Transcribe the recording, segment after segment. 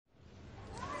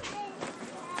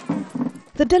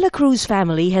The De La Cruz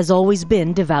family has always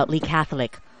been devoutly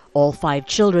Catholic. All 5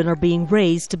 children are being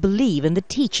raised to believe in the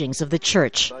teachings of the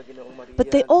Church.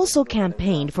 But they also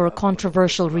campaigned for a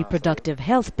controversial reproductive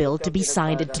health bill to be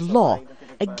signed into law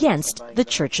against the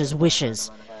Church's wishes.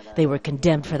 They were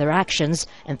condemned for their actions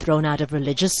and thrown out of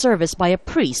religious service by a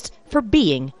priest for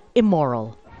being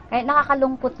immoral.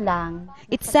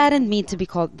 It saddened me to be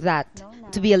called that,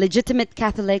 to be a legitimate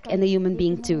Catholic and a human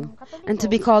being too, and to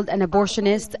be called an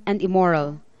abortionist and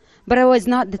immoral. But I was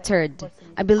not deterred.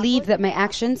 I believe that my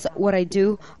actions, what I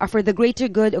do, are for the greater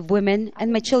good of women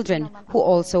and my children, who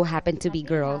also happen to be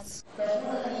girls.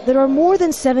 There are more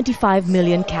than 75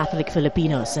 million Catholic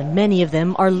Filipinos, and many of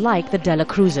them are like the De La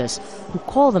Cruzes, who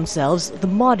call themselves the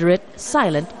moderate,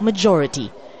 silent majority.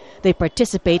 They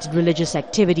participate in religious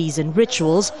activities and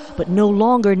rituals, but no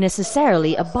longer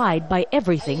necessarily abide by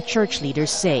everything church leaders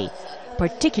say,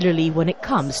 particularly when it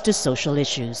comes to social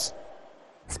issues.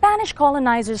 Spanish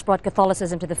colonizers brought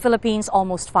Catholicism to the Philippines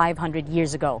almost 500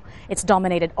 years ago. It's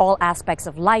dominated all aspects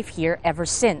of life here ever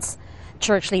since.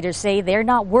 Church leaders say they're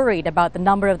not worried about the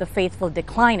number of the faithful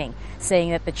declining, saying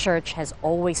that the Church has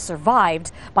always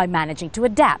survived by managing to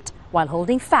adapt while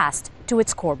holding fast to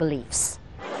its core beliefs.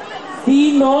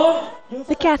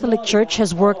 The Catholic Church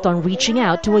has worked on reaching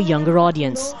out to a younger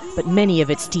audience, but many of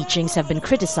its teachings have been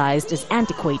criticized as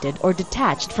antiquated or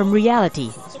detached from reality.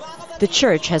 The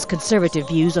Church has conservative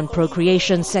views on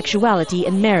procreation, sexuality,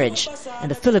 and marriage,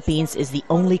 and the Philippines is the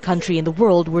only country in the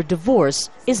world where divorce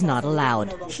is not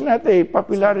allowed. It's not a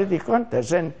popularity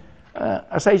contest, and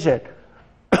as I said,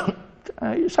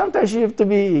 sometimes you have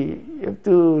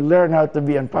to learn how to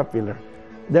be unpopular.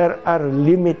 There are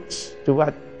limits to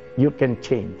what you can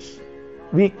change.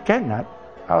 We cannot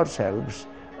ourselves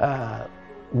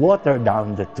water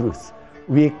down the truth.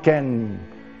 We can,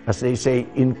 as they say,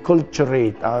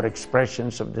 enculturate our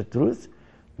expressions of the truth,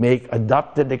 make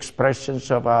adopted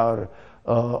expressions of our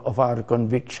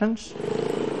convictions.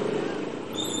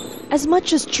 As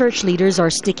much as church leaders are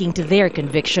sticking to their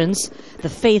convictions, the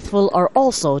faithful are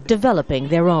also developing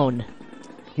their own.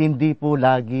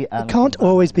 It can't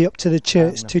always be up to the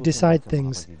church to decide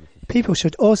things. People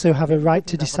should also have a right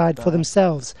to decide for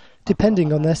themselves,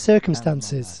 depending on their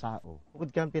circumstances.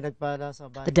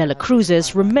 The De La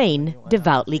Cruzes remain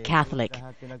devoutly Catholic.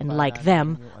 And like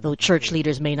them, though church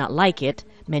leaders may not like it,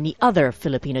 many other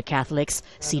Filipino Catholics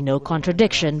see no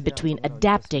contradiction between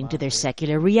adapting to their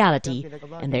secular reality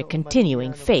and their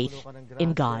continuing faith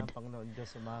in God.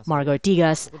 Marga,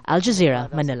 Ortigas, Jazeera,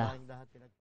 Manila.